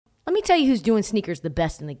me tell you who's doing sneakers the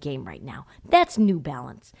best in the game right now. That's New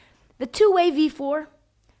Balance. The two-way V4,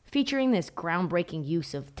 featuring this groundbreaking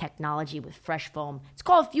use of technology with fresh foam. It's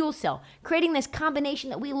called Fuel Cell, creating this combination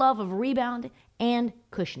that we love of rebound and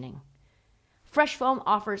cushioning. Fresh foam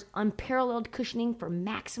offers unparalleled cushioning for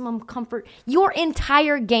maximum comfort your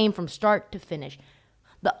entire game from start to finish.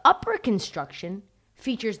 The upper construction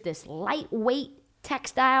features this lightweight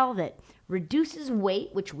textile that reduces weight,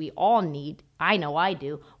 which we all need, I know I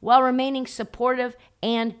do, while remaining supportive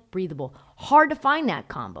and breathable. Hard to find that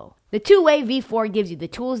combo. The two-way V4 gives you the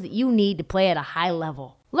tools that you need to play at a high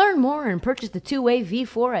level. Learn more and purchase the two-way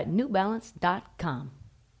V4 at newbalance.com.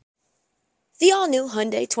 The all-new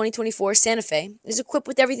Hyundai 2024 Santa Fe is equipped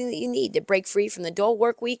with everything that you need to break free from the dull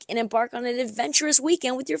work week and embark on an adventurous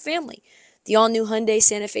weekend with your family. The all-new Hyundai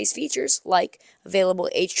Santa Fe's features, like available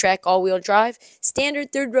H-Track all-wheel drive,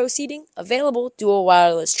 standard third-row seating, available dual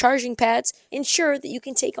wireless charging pads, ensure that you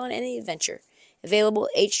can take on any adventure. Available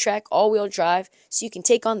H-Track all-wheel drive so you can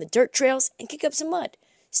take on the dirt trails and kick up some mud.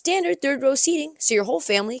 Standard third-row seating so your whole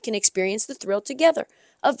family can experience the thrill together.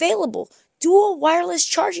 Available dual wireless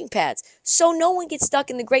charging pads so no one gets stuck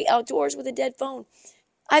in the great outdoors with a dead phone.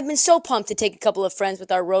 I've been so pumped to take a couple of friends with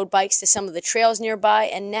our road bikes to some of the trails nearby,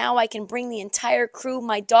 and now I can bring the entire crew,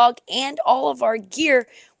 my dog, and all of our gear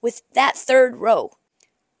with that third row.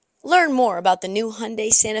 Learn more about the new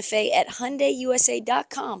Hyundai Santa Fe at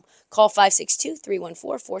HyundaiUSA.com. Call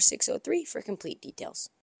 562-314-4603 for complete details.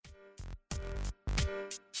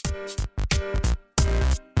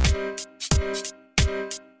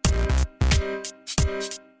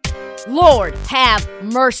 Lord have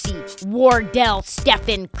mercy, Wardell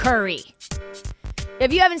Stephen Curry.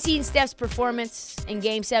 If you haven't seen Steph's performance in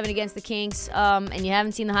Game 7 against the Kings, and you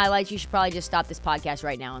haven't seen the highlights, you should probably just stop this podcast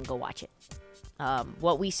right now and go watch it.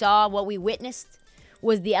 What we saw, what we witnessed,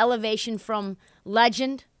 was the elevation from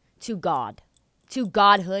legend to God, to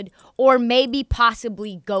godhood, or maybe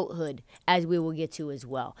possibly goathood, as we will get to as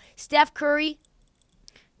well. Steph Curry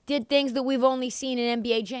did things that we've only seen in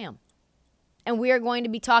NBA Jam. And we are going to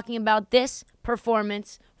be talking about this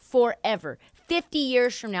performance forever. 50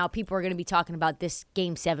 years from now, people are going to be talking about this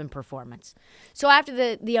Game 7 performance. So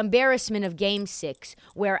after the embarrassment of Game 6,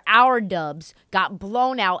 where our Dubs got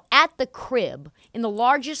blown out at the crib in the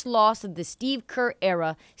largest loss of the Steve Kerr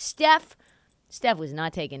era, Steph was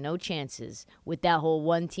not taking no chances with that whole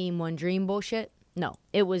one team, one dream bullshit. No,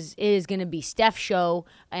 it is going to be Steph's show,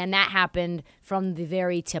 and that happened from the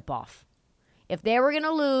very tip-off. If they were going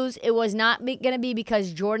to lose, it was not going to be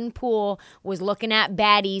because Jordan Poole was looking at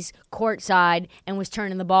baddies courtside and was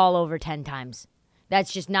turning the ball over 10 times.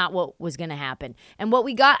 That's just not what was going to happen. And what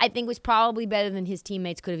we got, I think, was probably better than his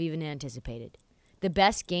teammates could have even anticipated. The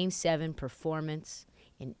best Game 7 performance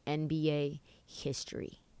in NBA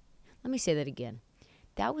history. Let me say that again.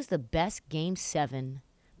 That was the best Game 7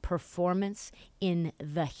 performance in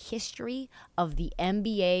the history of the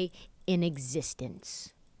NBA in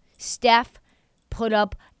existence. Steph put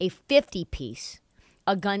up a 50-piece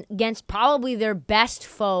against probably their best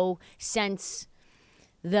foe since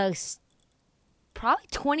the probably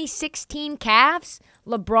 2016 Cavs.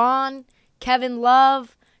 LeBron, Kevin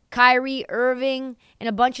Love, Kyrie Irving, and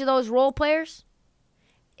a bunch of those role players.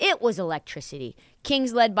 It was electricity.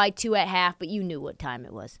 Kings led by 2 at half, but you knew what time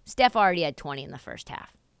it was. Steph already had 20 in the first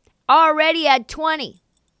half. Already had 20.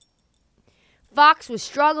 Fox was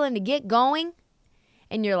struggling to get going.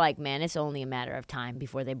 And you're like, man, it's only a matter of time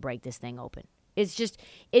before they break this thing open.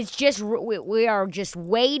 We are just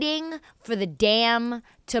waiting for the dam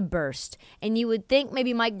to burst. And you would think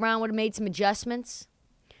maybe Mike Brown would have made some adjustments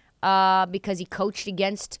because he coached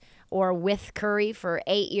against or with Curry for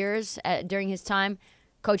 8 years during his time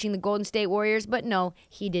coaching the Golden State Warriors. But no,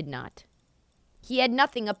 he did not. He had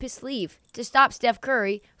nothing up his sleeve to stop Steph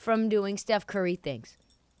Curry from doing Steph Curry things.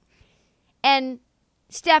 And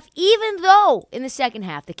Steph, even though in the second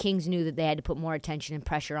half the Kings knew that they had to put more attention and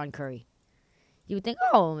pressure on Curry, you would think,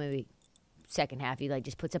 oh, maybe second half he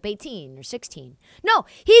just puts up 18 or 16. No,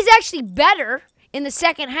 he's actually better in the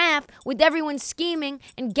second half with everyone scheming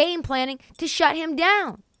and game planning to shut him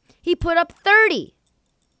down. He put up 30.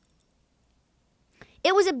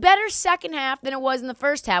 It was a better second half than it was in the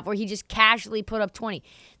first half where he just casually put up 20.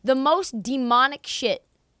 The most demonic shit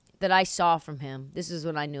that I saw from him, this is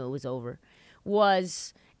when I knew it was over,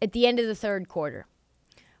 was at the end of the third quarter.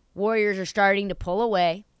 Warriors are starting to pull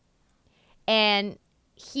away, and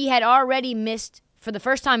he had already missed, for the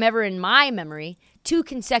first time ever in my memory, 2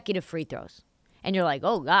 consecutive free throws. And you're like,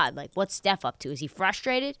 oh, God, what's Steph up to? Is he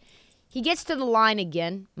frustrated? He gets to the line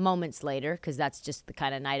again moments later, because that's just the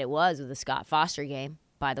kind of night it was with the Scott Foster game.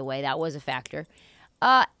 By the way, that was a factor.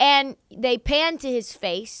 And they pan to his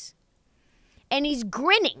face and he's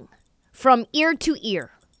grinning from ear to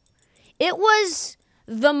ear. It was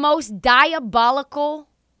the most diabolical,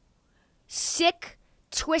 sick,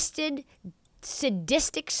 twisted,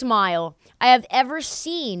 sadistic smile I have ever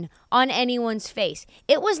seen on anyone's face.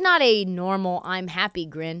 It was not a normal, I'm happy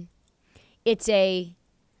grin. It's a,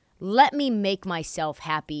 let me make myself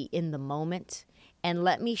happy in the moment, and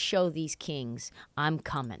let me show these Kings I'm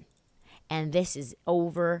coming. And this is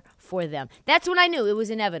over for them. That's when I knew it was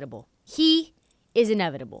inevitable. He is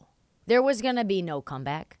inevitable. There was going to be no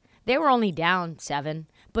comeback. They were only down 7,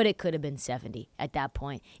 but it could have been 70 at that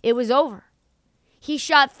point. It was over. He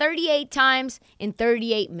shot 38 times in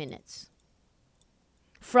 38 minutes.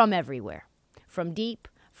 From everywhere. From deep,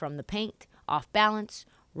 from the paint, off balance,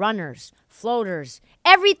 runners, floaters,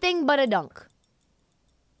 everything but a dunk.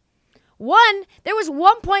 There was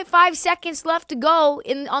 1.5 seconds left to go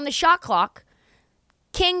on the shot clock.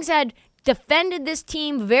 Kings had defended this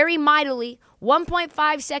team very mightily.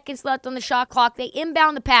 1.5 seconds left on the shot clock. They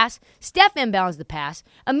inbound the pass. Steph inbounds the pass.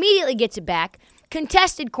 Immediately gets it back.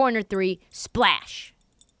 Contested corner 3. Splash.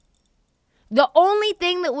 The only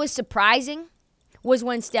thing that was surprising was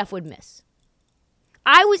when Steph would miss.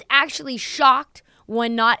 I was actually shocked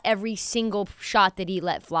when not every single shot that he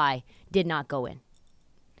let fly did not go in.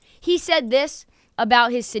 He said this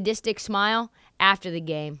about his sadistic smile after the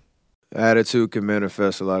game. Attitude can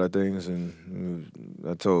manifest a lot of things, and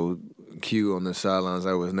I told Q on the sidelines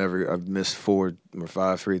I've missed 4 or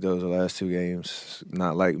 5 free throws the last 2 games.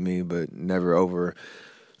 Not like me, but never overthink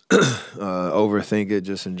it.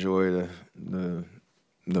 Just enjoy the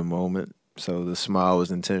moment. So the smile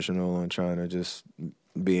was intentional on trying to just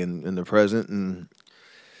be in the present, and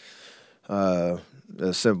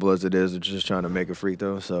as simple as it is, just trying to make a free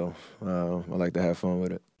throw. So I like to have fun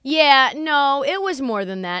with it. Yeah, no, it was more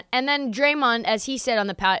than that. And then Draymond, as he said on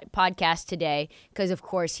the podcast today, because of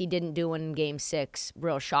course he didn't do one in Game 6,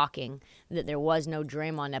 real shocking that there was no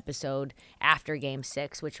Draymond episode after Game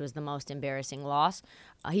 6, which was the most embarrassing loss.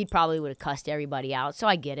 He probably would have cussed everybody out, so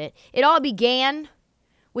I get it. It all began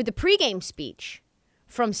with the pregame speech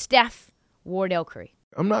from Steph Wardell Curry.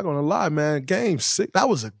 I'm not going to lie, man. Game 6, that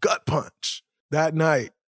was a gut punch. That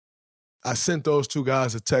night, I sent those 2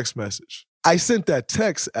 guys a text message. I sent that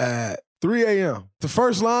text at 3 a.m. The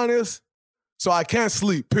first line is, so I can't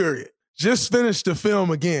sleep, period. Just finish the film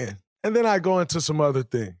again. And then I go into some other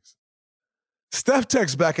things. Steph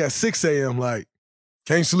texts back at 6 a.m. like,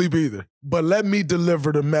 can't sleep either. But let me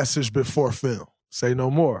deliver the message before film. Say no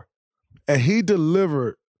more. And he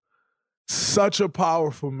delivered such a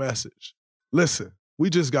powerful message. Listen, we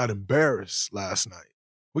just got embarrassed last night.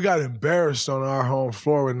 We got embarrassed on our home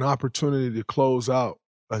floor with an opportunity to close out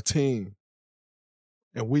a team.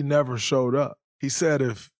 And we never showed up. He said,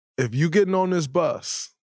 if you getting on this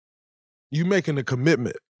bus, you making a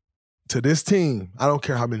commitment to this team. I don't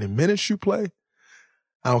care how many minutes you play.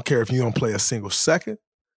 I don't care if you don't play a single second.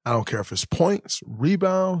 I don't care if it's points,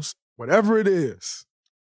 rebounds, whatever it is.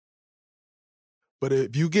 But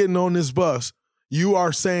if you getting on this bus, you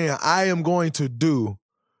are saying, I am going to do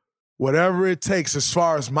whatever it takes as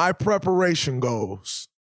far as my preparation goes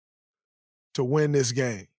to win this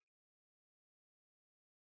game.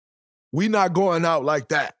 We not going out like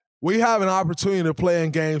that. We have an opportunity to play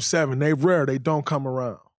in Game 7. They rare. They don't come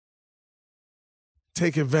around.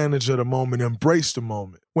 Take advantage of the moment. Embrace the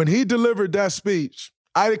moment. When he delivered that speech,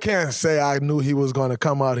 I can't say I knew he was going to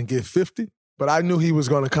come out and get 50, but I knew he was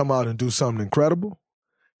going to come out and do something incredible.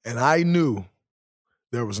 And I knew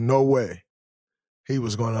there was no way he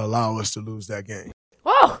was going to allow us to lose that game.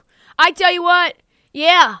 Oh, I tell you what,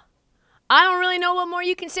 yeah. I don't really know what more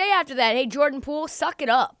you can say after that. Hey, Jordan Poole, suck it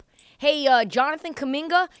up. Hey, Jonathan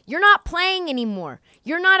Kuminga, you're not playing anymore.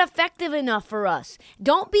 You're not effective enough for us.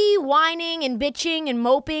 Don't be whining and bitching and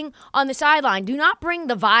moping on the sideline. Do not bring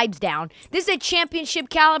the vibes down. This is a championship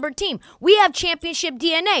caliber team. We have championship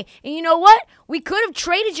DNA. And you know what? We could have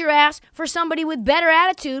traded your ass for somebody with better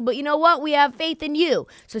attitude, but you know what? We have faith in you.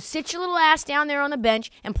 So sit your little ass down there on the bench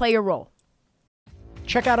and play your role.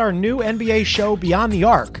 Check out our new NBA show, Beyond the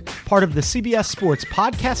Arc, part of the CBS Sports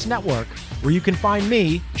Podcast Network, where you can find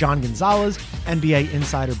me, John Gonzalez, NBA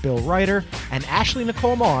insider Bill Ryder, and Ashley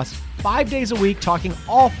Nicole Moss 5 days a week talking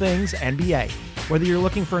all things NBA. Whether you're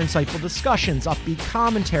looking for insightful discussions, upbeat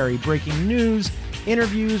commentary, breaking news,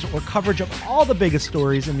 interviews, or coverage of all the biggest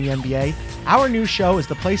stories in the NBA, our new show is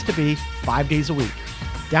the place to be 5 days a week.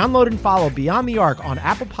 Download and follow Beyond the Arc on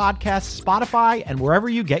Apple Podcasts, Spotify, and wherever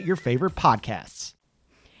you get your favorite podcasts.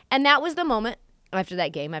 And that was the moment after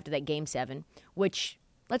that Game 7, which,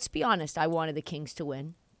 let's be honest, I wanted the Kings to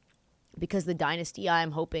win because the dynasty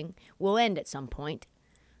I'm hoping will end at some point.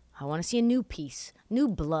 I want to see a new piece, new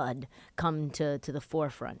blood come to the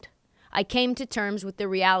forefront. I came to terms with the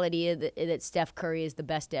reality that Steph Curry is the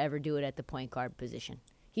best to ever do it at the point guard position.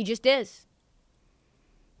 He just is.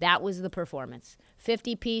 That was the performance.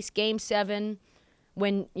 50-piece, Game 7,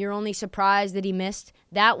 when you're only surprised that he missed.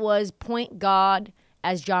 That was point God,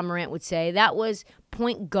 as John Morant would say. That was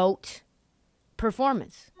point GOAT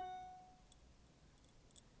performance.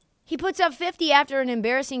 He puts up 50 after an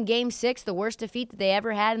embarrassing Game 6, the worst defeat that they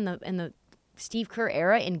ever had in the Steve Kerr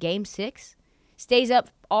era in Game 6. Stays up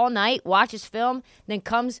all night, watches film, then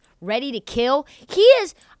comes ready to kill. He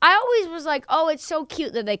is, I always was like, oh, it's so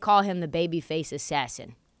cute that they call him the babyface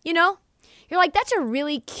assassin. You know? You're like, that's a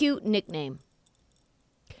really cute nickname.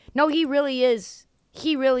 No, he really is.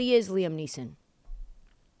 He really is Liam Neeson.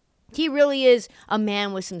 He really is a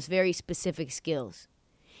man with some very specific skills.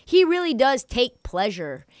 He really does take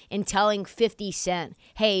pleasure in telling 50 Cent,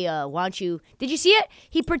 hey, why don't you, did you see it?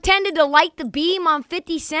 He pretended to light the beam on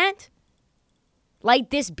 50 Cent. Light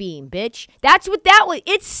this beam, bitch. That's what that was.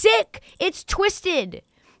 It's sick. It's twisted.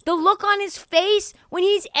 The look on his face when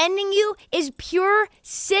he's ending you is pure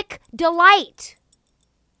sick delight.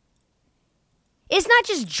 It's not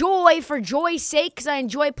just joy for joy's sake because I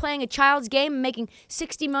enjoy playing a child's game and making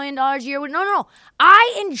 $60 million a year. No.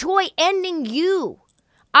 I enjoy ending you.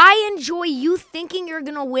 I enjoy you thinking you're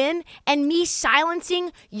going to win and me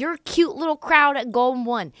silencing your cute little crowd at Golden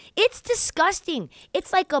One. It's disgusting.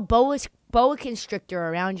 It's like a boa constrictor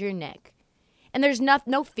around your neck. And there's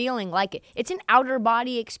no feeling like it. It's an outer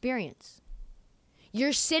body experience.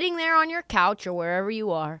 You're sitting there on your couch or wherever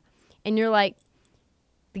you are, and you're like,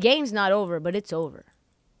 the game's not over, but it's over.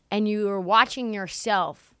 And you are watching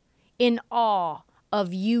yourself in awe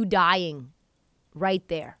of you dying right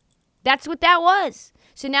there. That's what that was.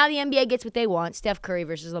 So now the NBA gets what they want, Steph Curry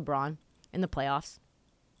versus LeBron in the playoffs.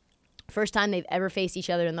 First time they've ever faced each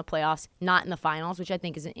other in the playoffs, not in the finals, which I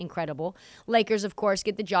think is incredible. Lakers, of course,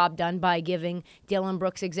 get the job done by giving Dillon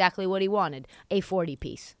Brooks exactly what he wanted, a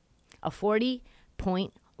 40-piece. A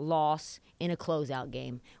 40-point loss in a closeout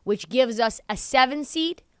game, which gives us a 7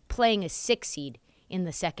 seed playing a 6 seed in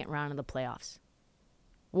the second round of the playoffs.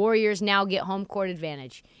 Warriors now get home court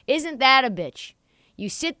advantage. Isn't that a bitch? You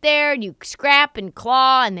sit there, you scrap and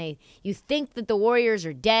claw, and you think that the Warriors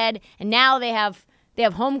are dead, and now they have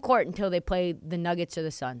home court until they play the Nuggets or the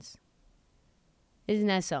Suns. Isn't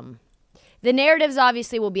that something? The narratives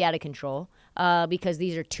obviously will be out of control because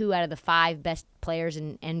these are 2 out of the 5 best players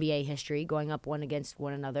in NBA history going up one against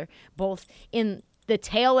one another, both in the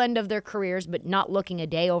tail end of their careers but not looking a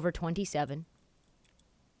day over 27.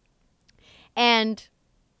 And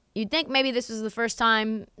you'd think maybe this was the first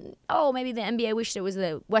time, maybe the NBA wished it was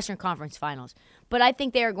the Western Conference Finals. But I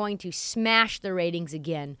think they are going to smash the ratings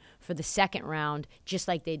again for the second round, just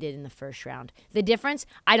like they did in the first round. The difference,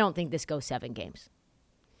 I don't think this goes 7 games.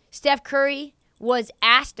 Steph Curry was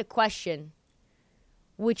asked a question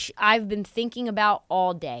which I've been thinking about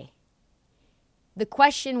all day. The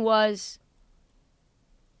question was,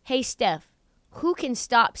 hey, Steph, who can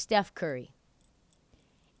stop Steph Curry?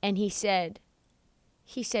 And he said,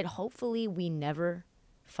 hopefully we never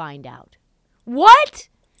find out. What?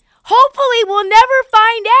 Hopefully we'll never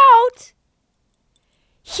find out.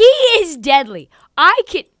 He is deadly.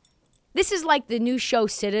 This is like the new show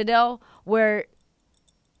Citadel, where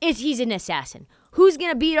he's an assassin. Who's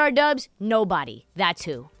going to beat our Dubs? Nobody. That's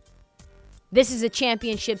who. This is a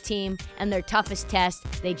championship team, and their toughest test,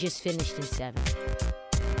 they just finished in 7.